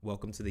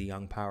Welcome to the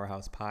Young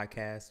Powerhouse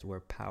podcast,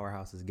 where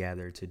powerhouses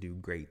gather to do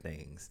great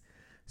things.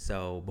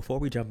 So, before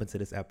we jump into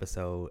this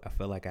episode, I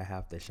feel like I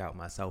have to shout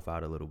myself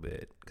out a little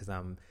bit because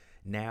I'm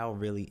now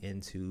really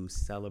into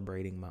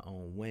celebrating my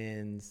own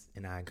wins,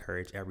 and I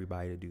encourage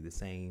everybody to do the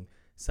same.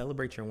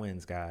 Celebrate your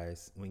wins,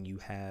 guys. When you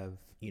have,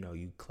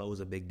 you close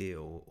a big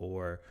deal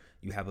or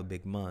you have a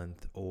big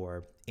month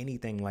or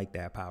anything like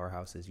that,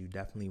 powerhouses, you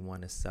definitely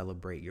want to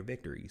celebrate your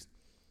victories.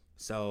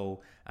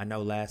 So, I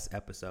know last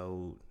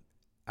episode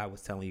I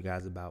was telling you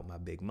guys about my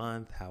big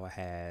month, how I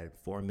had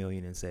 4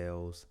 million in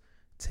sales,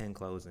 10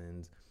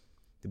 closings,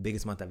 the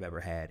biggest month I've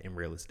ever had in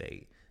real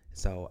estate.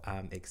 So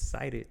I'm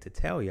excited to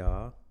tell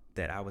y'all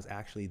that I was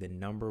actually the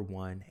number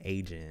one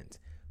agent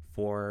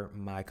for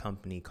my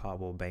company,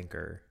 Caldwell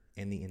Banker,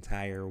 in the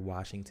entire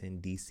Washington,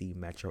 D.C.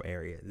 metro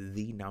area,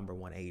 the number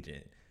one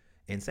agent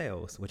in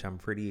sales, which I'm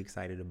pretty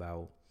excited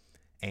about.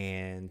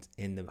 And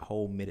in the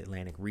whole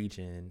mid-Atlantic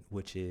region,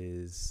 which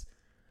is,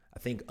 I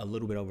think, a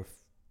little bit over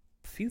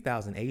few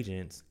thousand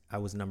agents, I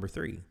was number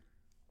three.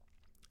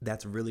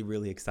 That's really,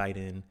 really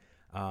exciting.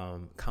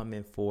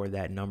 Coming for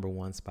that number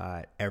one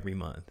spot every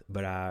month.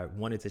 But I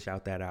wanted to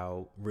shout that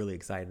out. Really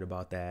excited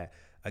about that.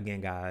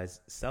 Again, guys,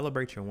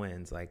 celebrate your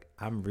wins. Like,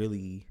 I'm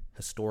really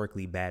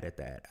historically bad at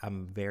that.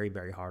 I'm very,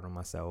 very hard on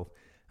myself.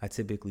 I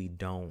typically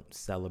don't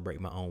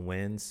celebrate my own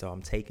wins. So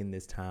I'm taking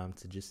this time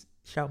to just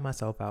shout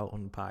myself out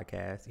on the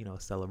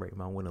podcast, celebrate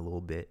my win a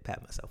little bit,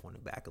 pat myself on the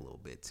back a little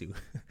bit too.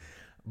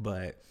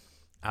 But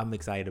I'm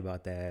excited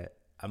about that.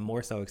 I'm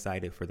more so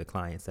excited for the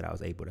clients that I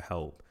was able to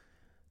help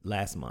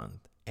last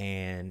month.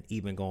 And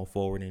even going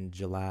forward in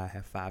July, I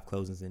have 5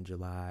 closings in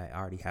July. I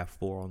already have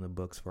 4 on the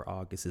books for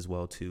August as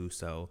well too.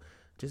 So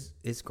just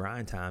it's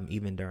grind time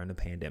even during the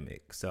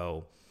pandemic.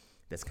 So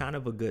that's kind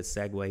of a good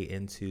segue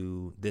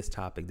into this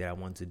topic that I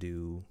want to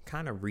do,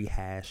 kind of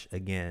rehash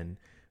again,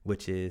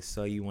 which is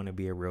So You Want to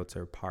Be a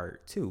Realtor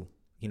Part 2.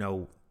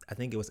 I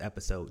think it was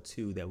episode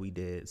 2 that we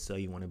did, So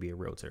You Want to Be a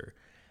Realtor.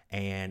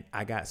 And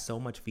I got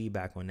so much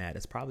feedback on that.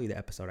 It's probably the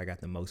episode I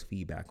got the most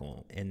feedback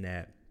on, in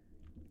that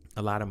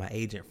a lot of my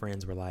agent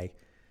friends were like,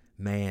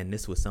 man,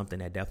 this was something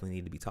that definitely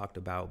needed to be talked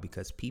about,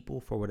 because people,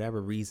 for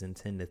whatever reason,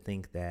 tend to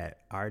think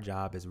that our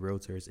job as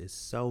realtors is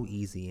so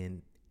easy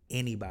and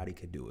anybody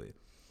could do it.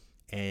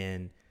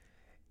 And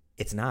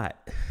it's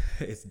not.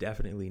 It's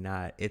definitely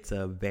not. It's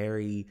a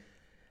very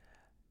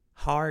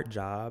hard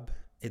job.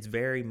 It's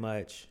very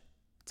much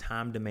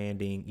time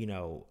demanding.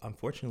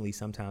 Unfortunately,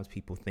 sometimes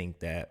people think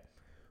that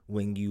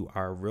when you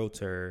are a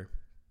realtor,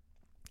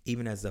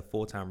 even as a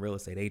full-time real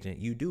estate agent,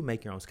 you do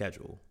make your own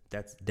schedule.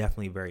 That's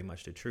definitely very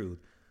much the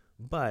truth.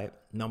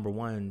 But number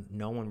one,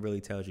 no one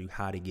really tells you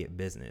how to get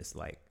business,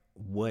 like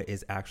what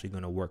is actually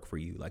going to work for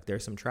you. Like,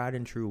 there's some tried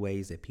and true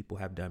ways that people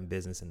have done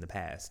business in the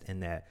past,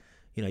 and that,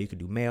 you can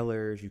do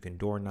mailers, you can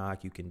door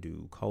knock, you can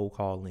do cold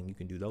calling, you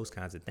can do those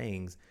kinds of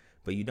things,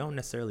 but you don't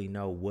necessarily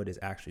know what is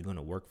actually going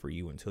to work for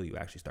you until you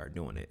actually start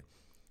doing it.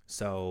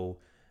 So,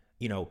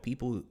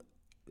 people,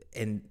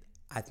 and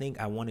I think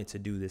I wanted to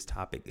do this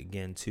topic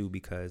again too,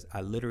 because I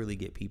literally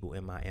get people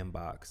in my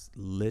inbox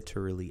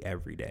literally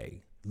every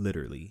day,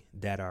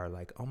 that are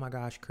like, oh my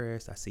gosh,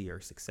 Chris, I see your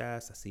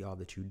success. I see all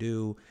that you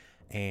do.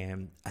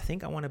 And I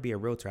think I want to be a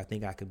realtor. I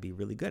think I could be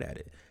really good at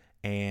it.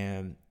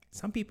 And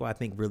some people I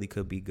think really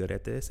could be good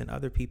at this. And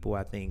other people,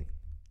 I think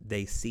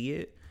they see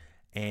it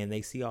and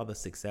they see all the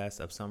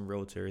success of some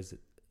realtors,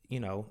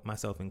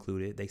 myself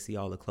included. They see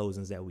all the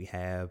closings that we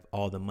have,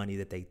 all the money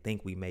that they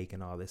think we make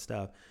and all this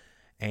stuff,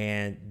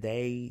 and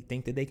they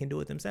think that they can do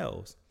it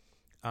themselves.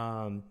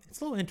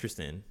 It's a little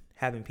interesting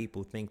having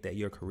people think that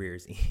your career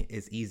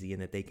is easy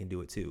and that they can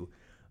do it too.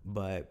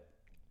 But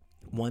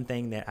one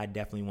thing that I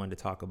definitely wanted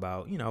to talk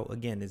about,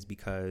 again, is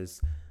because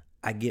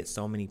I get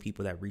so many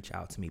people that reach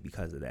out to me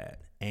because of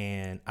that.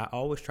 And I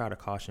always try to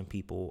caution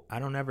people. I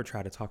don't ever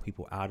try to talk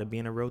people out of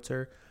being a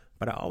realtor,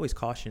 but I always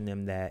caution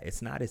them that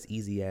it's not as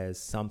easy as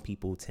some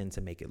people tend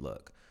to make it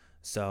look.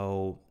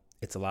 So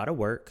it's a lot of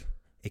work.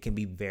 It can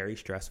be very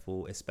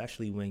stressful,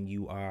 especially when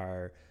you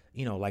are,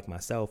 like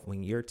myself,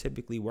 when you're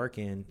typically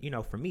working,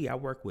 for me, I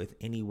work with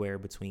anywhere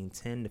between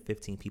 10 to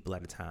 15 people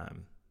at a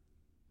time,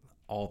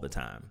 all the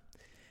time.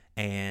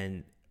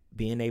 And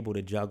being able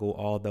to juggle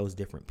all those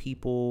different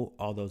people,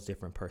 all those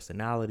different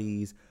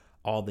personalities,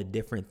 all the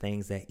different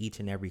things that each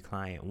and every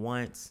client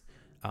wants,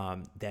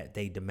 that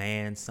they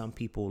demand. Some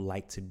people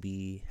like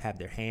to have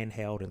their hand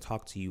held and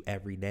talk to you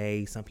every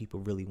day. Some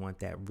people really want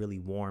that really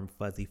warm,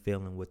 fuzzy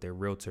feeling with their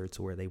realtor,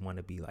 to where they want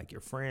to be like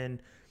your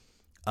friend.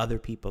 Other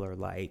people are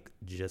like,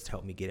 just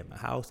help me get in my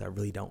house. I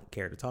really don't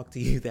care to talk to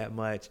you that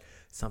much.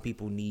 Some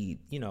people need,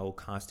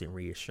 constant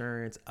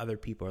reassurance. Other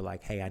people are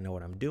like, hey, I know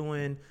what I'm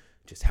doing.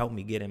 Just help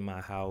me get in my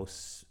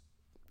house.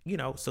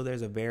 So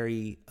there's a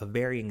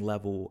varying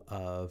level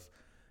of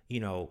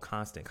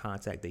constant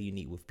contact that you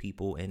need with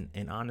people,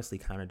 and honestly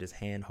kind of just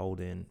hand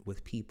holding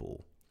with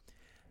people.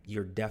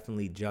 You're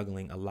definitely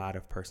juggling a lot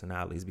of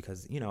personalities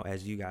because,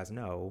 as you guys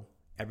know,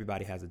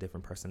 everybody has a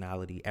different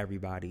personality.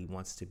 Everybody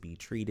wants to be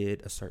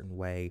treated a certain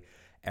way.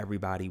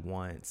 Everybody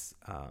wants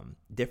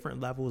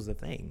different levels of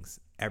things.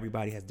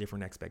 Everybody has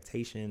different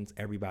expectations.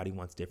 Everybody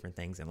wants different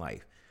things in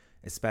life,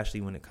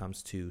 especially when it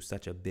comes to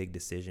such a big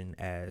decision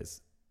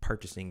as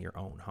purchasing your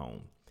own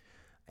home.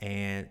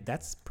 And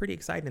that's pretty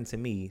exciting to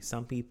me.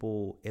 Some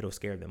people, it'll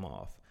scare them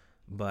off.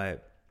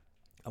 But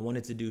I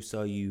wanted to do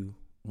So You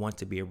Want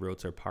to Be a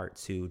Realtor Part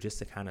 2, just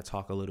to kind of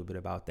talk a little bit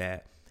about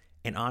that.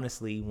 And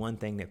honestly, one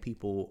thing that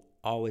people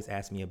always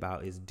ask me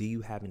about is, do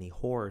you have any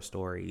horror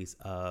stories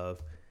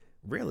of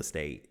real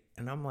estate?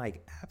 And I'm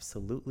like,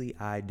 absolutely,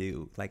 I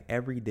do. Like,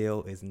 every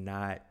deal is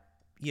not,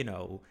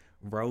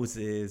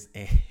 roses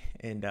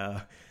and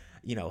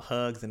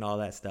hugs and all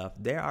that stuff.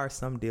 There are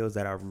some deals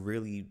that are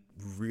really,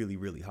 really,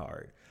 really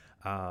hard.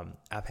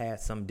 I've had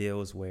some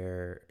deals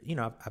where,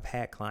 I've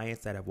had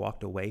clients that have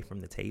walked away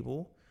from the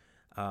table.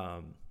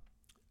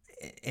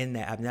 In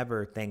that I've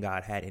never, thank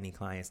God, had any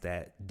clients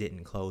that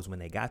didn't close when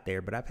they got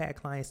there, but I've had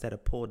clients that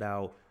have pulled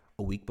out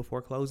a week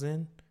before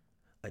closing,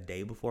 a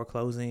day before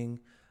closing.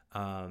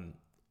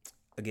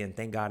 Again,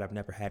 thank God I've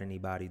never had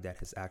anybody that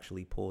has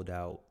actually pulled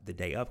out the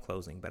day of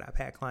closing, but I've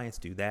had clients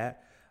do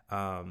that.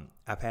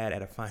 I've had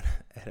at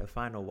a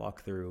final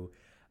walkthrough,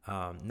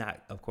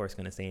 not of course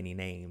going to say any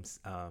names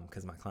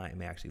because my client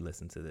may actually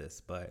listen to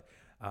this, but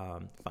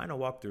final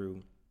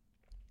walkthrough,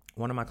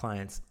 one of my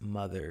clients'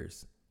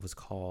 mothers was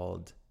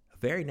called a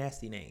very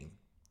nasty name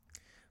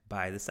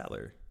by the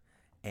seller,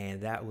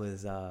 and that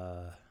was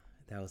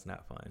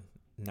not fun.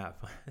 Not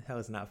fun. That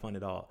was not fun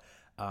at all.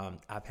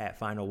 I've had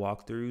final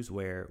walkthroughs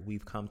where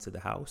we've come to the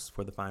house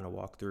for the final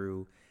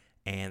walkthrough,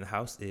 and the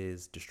house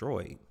is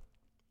destroyed,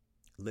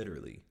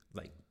 literally,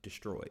 like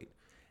destroyed.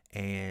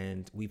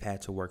 And we've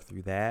had to work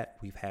through that.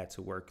 We've had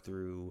to work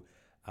through,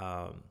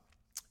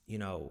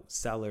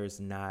 sellers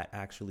not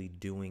actually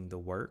doing the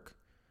work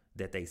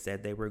that they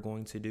said they were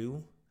going to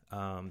do.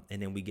 And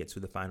then we get to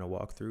the final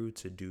walkthrough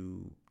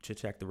to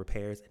check the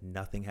repairs, and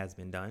nothing has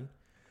been done.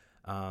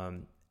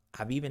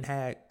 I've even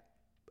had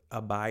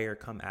a buyer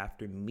come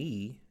after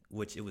me,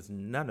 which it was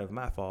none of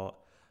my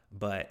fault,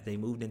 but they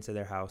moved into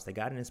their house. They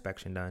got an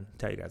inspection done. I'll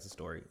tell you guys a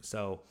story.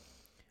 So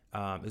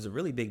it was a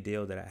really big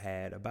deal that I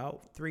had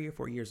about 3 or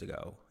 4 years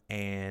ago.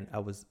 And I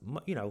was,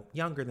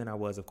 younger than I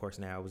was, of course,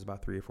 now. It was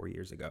about 3 or 4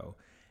 years ago.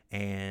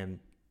 And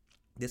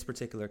this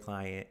particular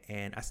client,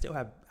 and I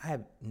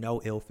have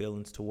no ill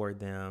feelings toward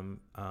them.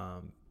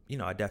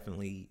 I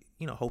definitely,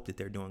 hope that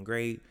they're doing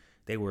great.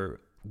 They were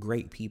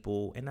great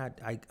people, and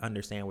I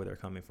understand where they're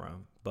coming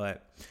from.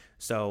 But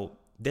so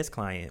this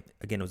client,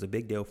 again, it was a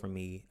big deal for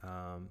me.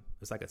 It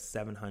was like a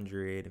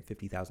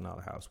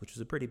 $750,000 house, which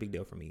was a pretty big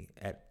deal for me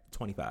at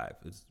 25.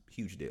 It was a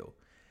huge deal.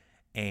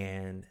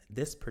 And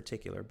this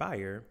particular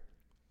buyer,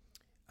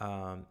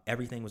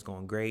 everything was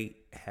going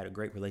great. Had a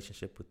great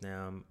relationship with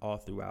them all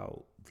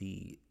throughout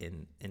the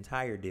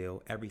entire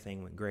deal.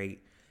 Everything went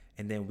great.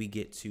 And then we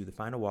get to the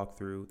final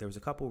walkthrough. There was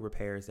a couple of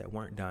repairs that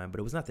weren't done, but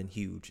it was nothing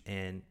huge.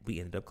 And we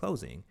ended up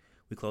closing.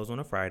 We closed on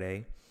a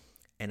Friday.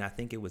 And I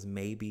think it was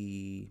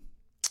maybe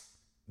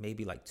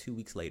like 2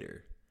 weeks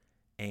later.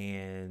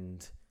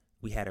 And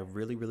we had a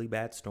really, really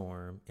bad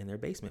storm and their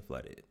basement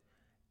flooded.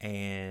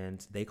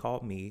 And they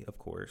called me, of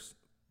course,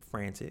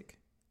 frantic.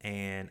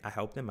 And I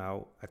helped them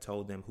out. I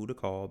told them who to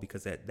call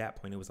because at that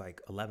point it was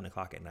like 11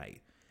 o'clock at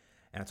night.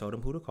 And I told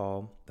them who to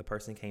call. The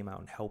person came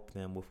out and helped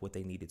them with what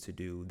they needed to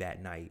do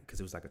that night because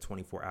it was like a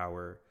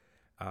 24-hour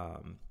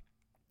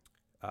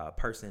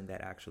person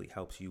that actually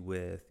helps you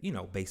with,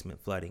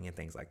 basement flooding and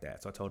things like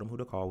that. So I told them who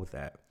to call with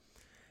that.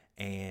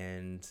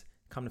 And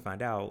come to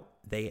find out,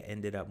 they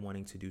ended up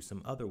wanting to do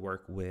some other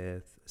work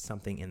with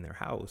something in their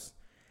house.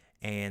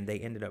 And they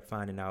ended up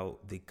finding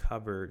out the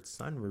covered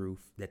sunroof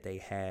that they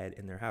had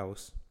in their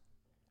house,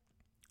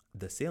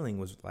 the ceiling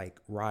was like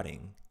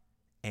rotting.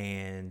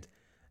 And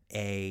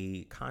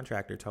a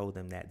contractor told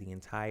them that the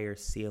entire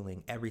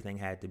ceiling, everything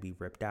had to be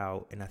ripped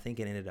out. And I think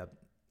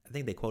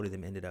they quoted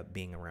them ended up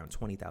being around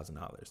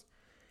 $20,000.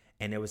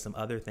 And there was some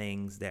other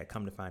things that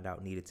come to find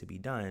out needed to be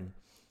done.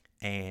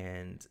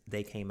 And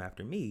they came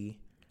after me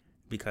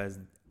because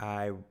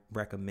I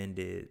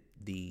recommended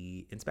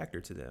the inspector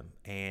to them.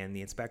 And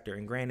the inspector,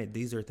 and granted,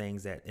 these are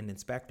things that an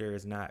inspector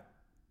is not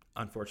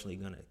unfortunately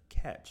going to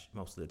catch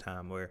most of the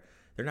time, where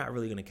they're not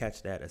really going to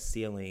catch that a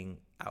ceiling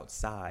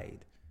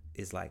outside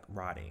is like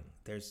rotting.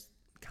 There's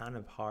kind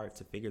of hard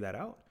to figure that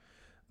out.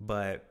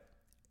 But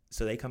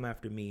so they come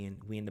after me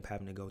and we end up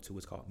having to go to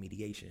what's called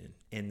mediation,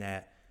 in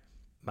that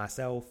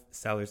myself,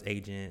 seller's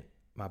agent,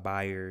 my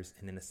buyers,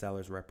 and then the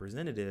seller's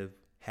representative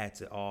had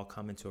to all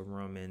come into a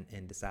room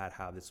and decide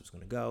how this was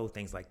going to go,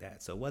 things like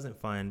that. So it wasn't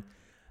fun.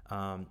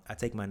 I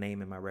take my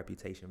name and my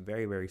reputation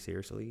very, very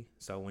seriously.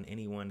 So when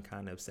anyone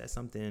kind of says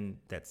something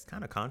that's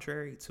kind of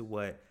contrary to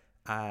what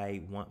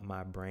I want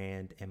my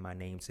brand and my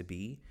name to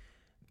be,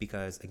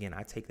 because again,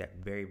 I take that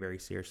very, very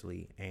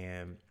seriously.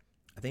 And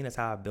I think that's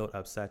how I built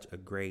up such a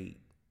great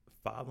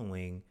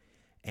following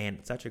and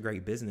such a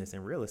great business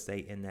in real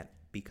estate, in that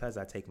because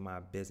I take my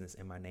business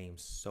and my name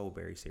so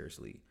very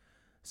seriously.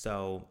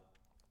 So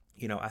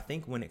I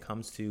think when it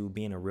comes to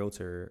being a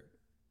realtor,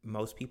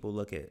 most people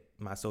look at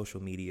my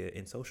social media,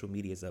 and social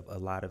media is of a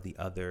lot of the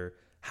other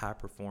high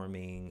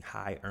performing,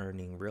 high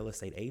earning real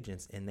estate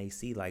agents, and they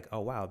see like,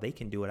 oh wow, they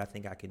can do it. I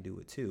think I can do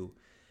it too.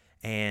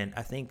 And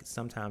I think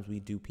sometimes we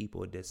do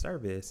people a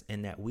disservice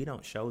in that we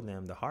don't show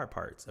them the hard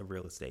parts of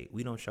real estate.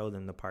 We don't show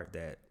them the part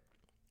that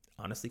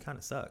honestly kind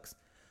of sucks.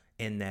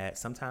 In that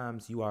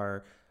sometimes you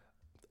are,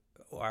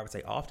 or I would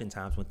say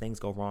oftentimes, when things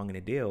go wrong in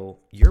a deal,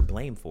 you're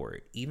blamed for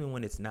it, even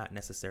when it's not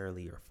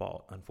necessarily your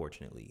fault,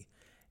 unfortunately.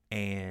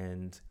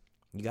 And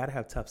you got to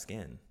have tough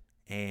skin,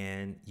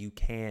 and you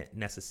can't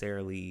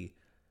necessarily,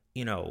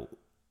 you know,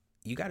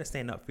 you got to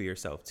stand up for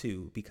yourself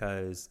too,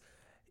 because,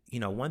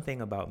 one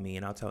thing about me,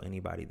 and I'll tell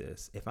anybody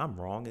this, if I'm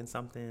wrong in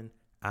something,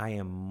 I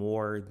am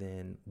more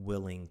than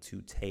willing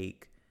to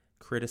take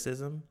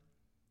criticism.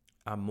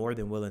 I'm more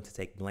than willing to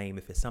take blame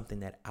if it's something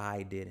that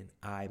I did and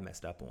I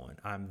messed up on.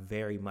 I'm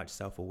very much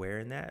self-aware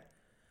in that,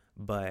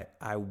 but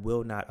I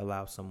will not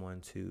allow someone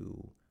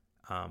to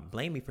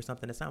blame me for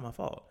something that's not my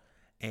fault.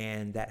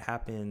 And that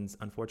happens,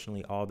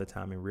 unfortunately, all the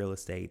time in real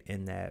estate,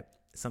 in that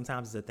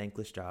sometimes it's a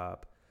thankless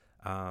job.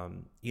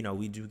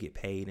 We do get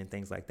paid and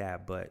things like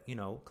that, but,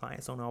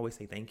 clients don't always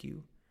say thank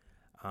you.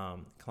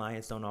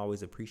 Clients don't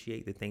always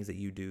appreciate the things that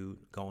you do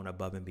going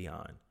above and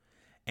beyond.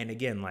 And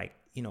again, like,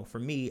 for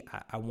me,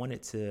 I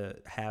wanted to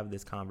have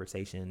this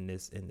conversation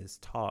in this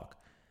talk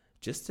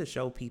just to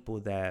show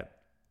people that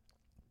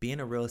being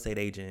a real estate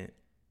agent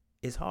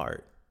is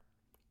hard.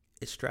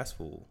 It's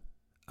stressful,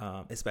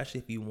 especially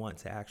if you want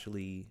to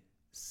actually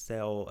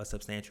sell a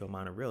substantial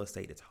amount of real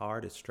estate. It's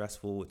hard, it's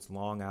stressful, it's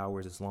long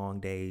hours, it's long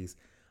days.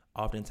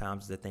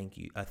 Oftentimes it's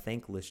a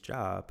thankless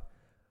job.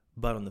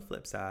 But on the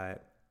flip side,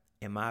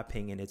 in my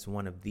opinion, it's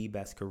one of the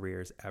best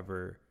careers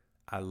ever.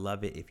 I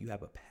love it if you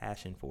have a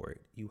passion for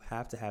it. You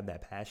have to have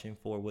that passion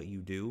for what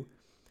you do,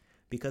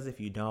 because if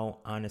you don't,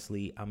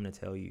 honestly, I'm going to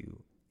tell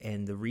you,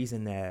 and the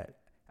reason that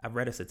I've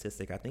read a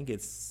statistic, I think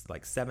it's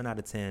like 7 out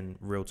of 10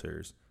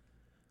 realtors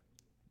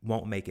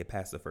won't make it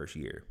past the first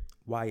year.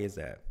 Why is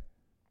that?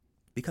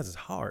 Because it's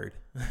hard.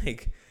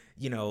 Like,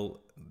 no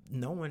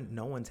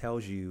one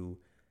tells you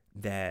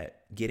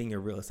that getting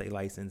your real estate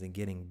license and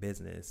getting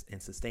business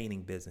and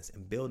sustaining business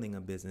and building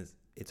a business,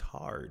 it's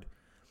hard.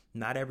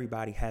 Not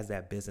everybody has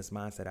that business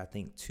mindset. I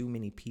think too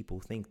many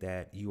people think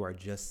that you are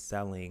just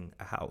selling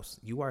a house.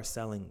 You are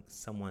selling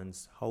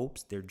someone's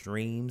hopes, their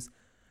dreams.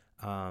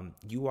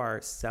 You are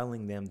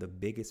selling them the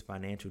biggest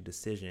financial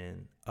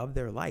decision of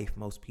their life,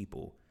 most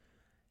people.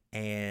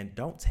 And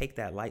don't take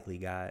that lightly,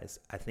 guys.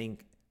 I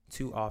think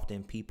too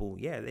often people,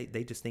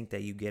 they just think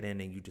that you get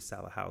in and you just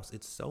sell a house.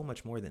 It's so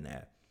much more than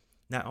that.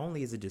 Not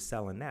only is it just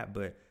selling that,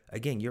 but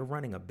again, you're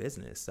running a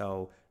business.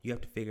 So you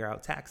have to figure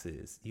out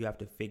taxes. You have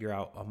to figure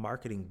out a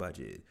marketing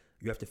budget.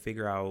 You have to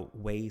figure out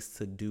ways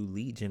to do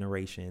lead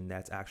generation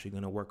that's actually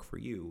going to work for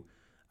you,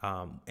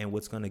 and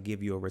what's going to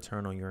give you a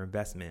return on your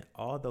investment.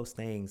 All those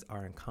things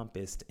are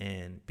encompassed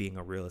in being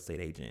a real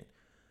estate agent.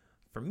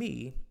 For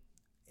me,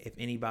 if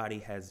anybody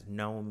has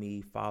known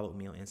me, followed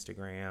me on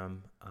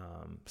Instagram,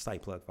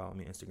 slight plug, follow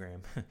me on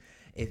Instagram.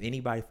 If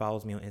anybody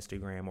follows me on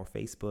Instagram or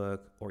Facebook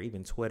or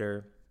even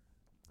Twitter,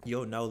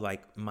 you'll know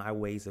like my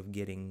ways of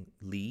getting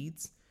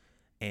leads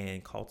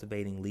and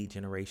cultivating lead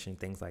generation,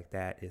 things like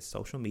that, is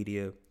social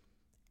media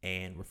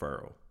and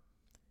referral.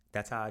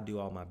 That's how I do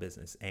all my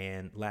business.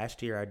 And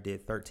last year I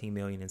did 13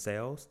 million in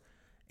sales.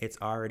 It's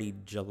already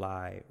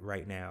July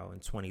right now in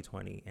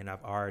 2020, and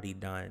I've already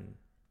done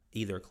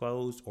either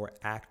closed or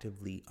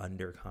actively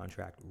under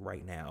contract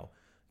right now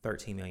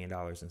 $13 million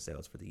in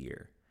sales for the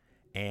year.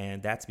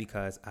 And that's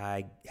because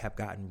I have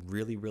gotten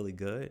really, really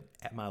good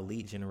at my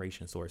lead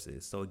generation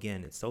sources. So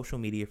again, it's social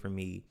media for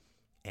me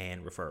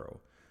and referral.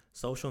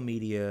 Social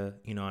media,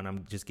 and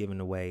I'm just giving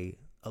away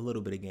a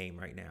little bit of game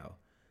right now.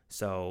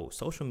 So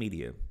social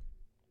media,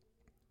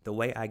 the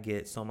way I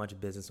get so much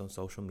business on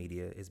social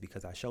media is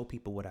because I show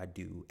people what I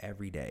do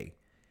every day.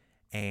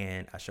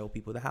 And I show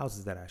people the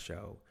houses that I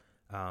show,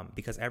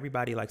 because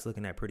everybody likes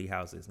looking at pretty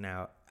houses.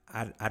 Now,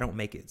 I don't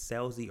make it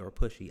salesy or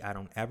pushy. I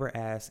don't ever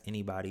ask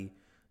anybody,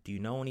 do you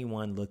know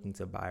anyone looking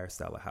to buy or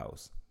sell a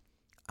house?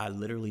 I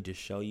literally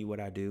just show you what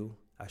I do.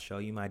 I show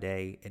you my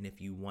day. And if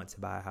you want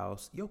to buy a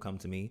house, you'll come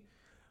to me.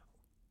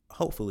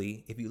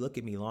 Hopefully, if you look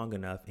at me long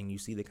enough and you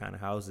see the kind of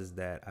houses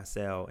that I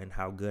sell and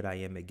how good I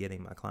am at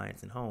getting my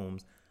clients in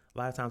homes, a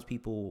lot of times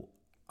people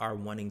are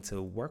wanting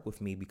to work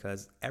with me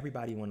because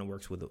everybody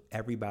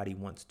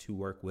wants to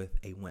work with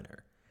a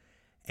winner.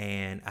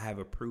 And I have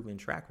a proven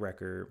track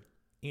record.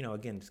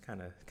 Again, just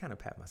kind of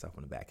pat myself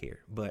on the back here,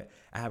 but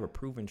I have a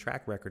proven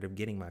track record of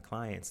getting my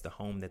clients the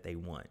home that they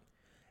want.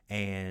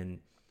 And,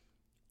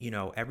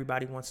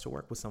 everybody wants to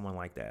work with someone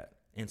like that.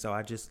 And so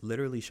I just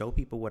literally show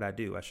people what I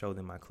do. I show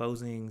them my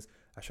closings.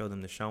 I show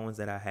them the showings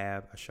that I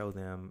have. I show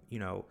them,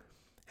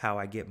 how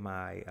I get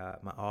my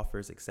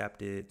offers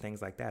accepted,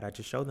 things like that. I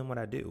just show them what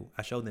I do.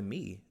 I show them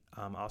me.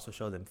 I also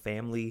show them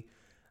family,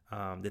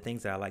 the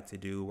things that I like to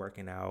do,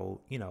 working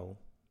out,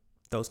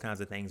 those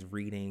kinds of things,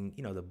 reading,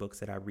 the books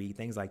that I read,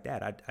 things like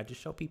that. I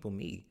just show people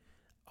me.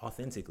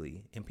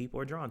 authentically, and people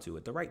are drawn to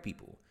it. The right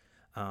people.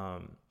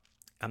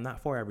 I'm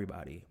not for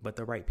everybody, but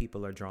the right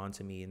people are drawn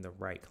to me and the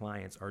right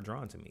clients are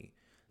drawn to me.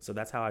 So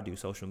that's how I do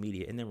social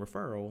media. And then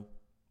referral,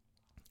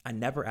 I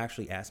never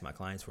actually ask my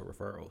clients for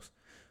referrals,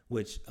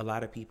 which a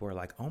lot of people are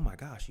like, oh my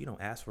gosh, you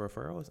don't ask for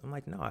referrals? I'm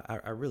like, no,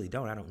 I really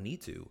don't. I don't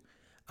need to.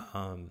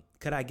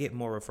 Could I get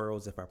more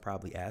referrals if I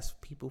probably ask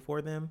people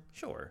for them?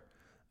 Sure.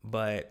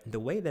 But the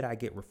way that I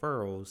get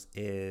referrals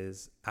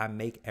is I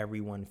make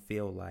everyone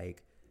feel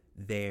like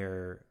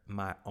they're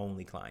my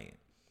only client.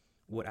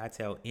 What I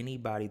tell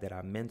anybody that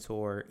I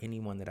mentor,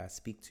 anyone that I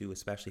speak to,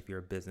 especially if you're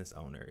a business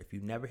owner, if you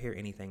never hear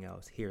anything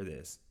else, hear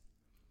this.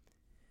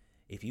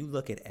 If you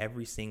look at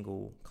every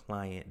single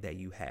client that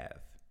you have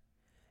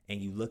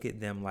and you look at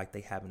them like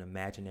they have an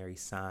imaginary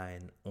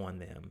sign on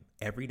them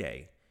every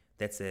day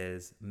that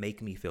says,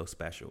 make me feel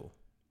special,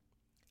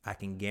 I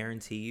can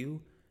guarantee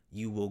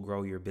you will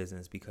grow your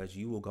business because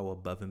you will go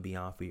above and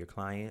beyond for your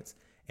clients.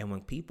 And when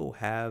people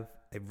have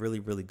a really,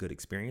 really good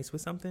experience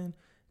with something,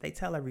 they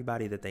tell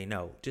everybody that they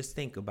know. Just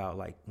think about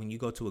like when you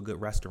go to a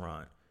good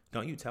restaurant,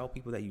 don't you tell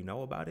people that you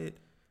know about it?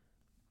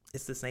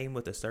 It's the same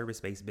with a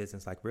service-based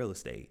business like real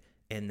estate,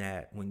 in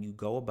that when you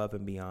go above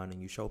and beyond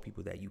and you show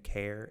people that you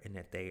care and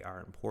that they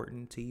are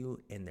important to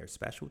you and they're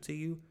special to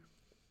you,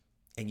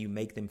 and you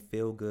make them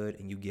feel good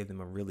and you give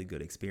them a really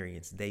good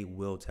experience, they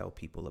will tell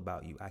people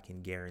about you. I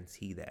can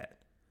guarantee that.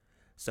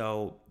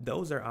 So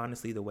those are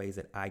honestly the ways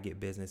that I get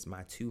business,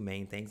 my two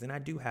main things. And I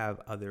do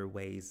have other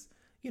ways.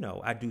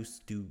 I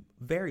do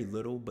very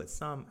little, but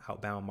some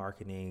outbound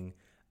marketing.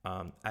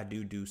 I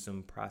do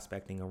some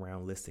prospecting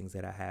around listings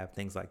that I have,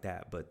 things like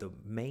that. But the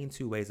main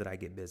two ways that I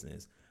get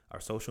business are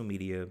social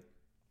media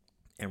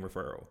and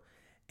referral.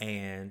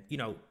 And,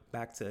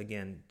 back to,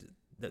 again,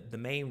 the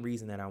main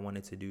reason that I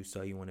wanted to do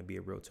So You Want to Be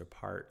a Realtor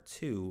Part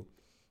 2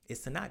 is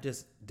to not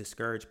just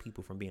discourage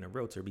people from being a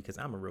realtor, because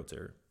I'm a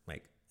realtor.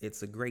 Like,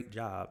 it's a great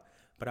job,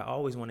 but I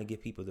always want to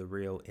give people the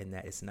real in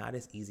that it's not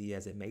as easy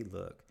as it may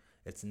look.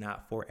 It's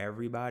not for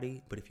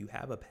everybody, but if you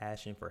have a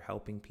passion for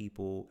helping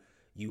people,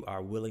 you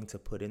are willing to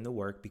put in the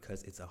work,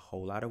 because it's a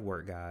whole lot of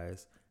work,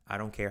 guys. I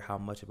don't care how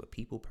much of a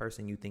people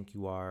person you think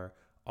you are,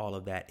 all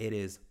of that. It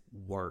is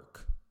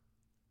work.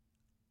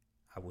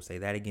 I will say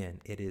that again.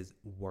 It is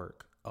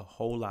work, a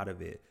whole lot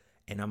of it.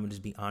 And I'm going to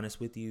just be honest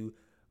with you.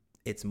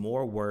 It's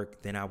more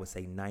work than I would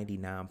say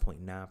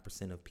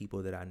 99.9% of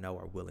people that I know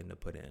are willing to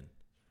put in.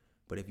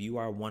 But if you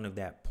are one of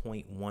that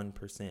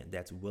 0.1%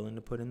 that's willing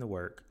to put in the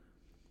work,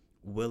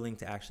 willing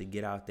to actually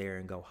get out there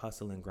and go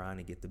hustle and grind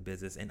and get the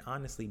business and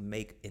honestly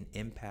make an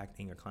impact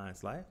in your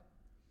client's life.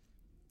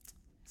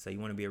 So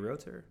you want to be a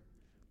realtor?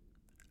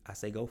 I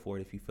say go for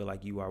it if you feel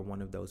like you are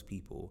one of those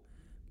people.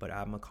 But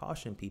I'm going to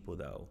caution people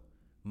though.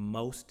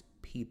 Most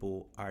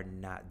people are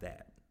not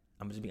that.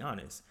 I'm just be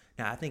honest.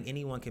 Now, I think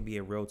anyone can be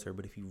a realtor,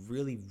 but if you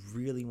really,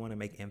 really want to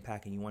make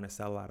impact and you want to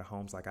sell a lot of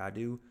homes like I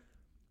do,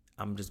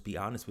 I'm just be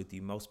honest with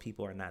you. Most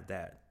people are not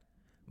that.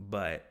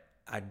 But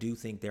I do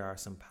think there are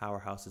some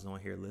powerhouses on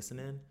here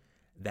listening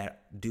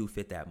that do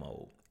fit that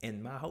mold.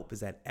 And my hope is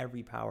that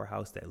every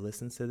powerhouse that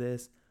listens to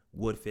this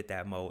would fit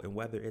that mold. And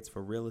whether it's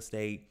for real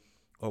estate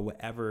or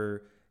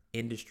whatever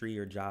industry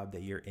or job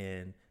that you're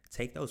in,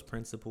 take those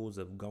principles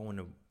of going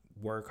to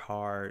work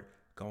hard,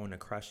 going to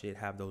crush it,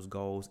 have those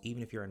goals.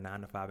 Even if you're a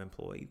 9-to-5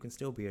 employee, you can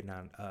still be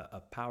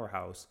a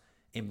powerhouse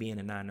and being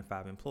a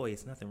 9-to-5 employee.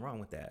 It's nothing wrong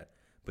with that.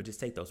 But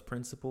just take those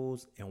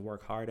principles and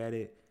work hard at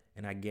it.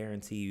 And I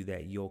guarantee you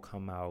that you'll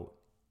come out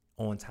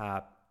on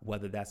top,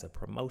 whether that's a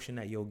promotion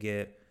that you'll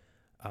get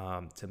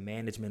to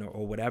management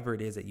or whatever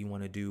it is that you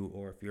want to do,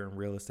 or if you're in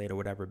real estate or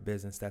whatever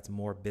business, that's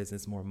more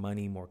business, more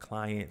money, more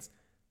clients.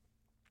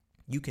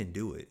 You can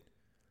do it,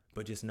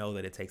 but just know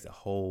that it takes a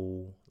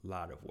whole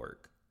lot of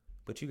work.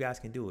 But you guys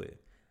can do it.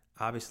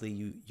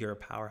 Obviously, you're a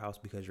powerhouse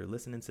because you're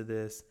listening to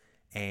this,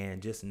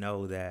 and just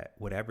know that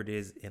whatever it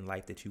is in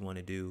life that you want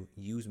to do,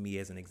 use me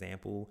as an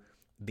example,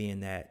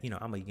 being that,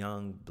 I'm a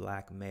young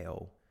Black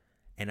male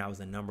and I was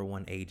the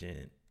 #1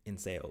 agent in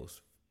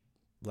sales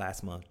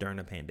last month during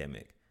the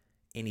pandemic.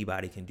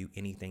 Anybody can do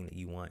anything that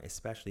you want,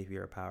 especially if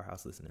you're a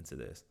powerhouse listening to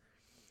this.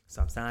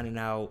 So I'm signing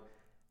out.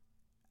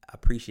 I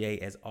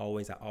appreciate, as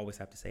always, I always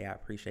have to say, I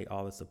appreciate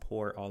all the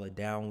support, all the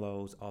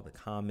downloads, all the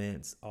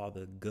comments, all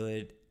the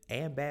good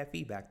and bad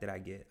feedback that I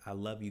get. I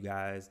love you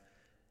guys.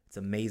 It's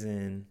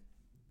amazing.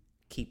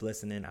 Keep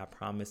listening. I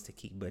promise to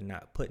keep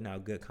putting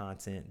out good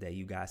content that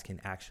you guys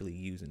can actually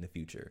use in the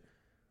future.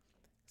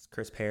 It's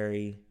Chris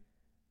Perry,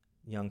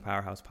 Young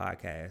Powerhouse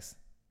Podcast,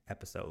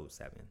 episode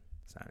 7,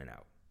 signing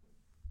out.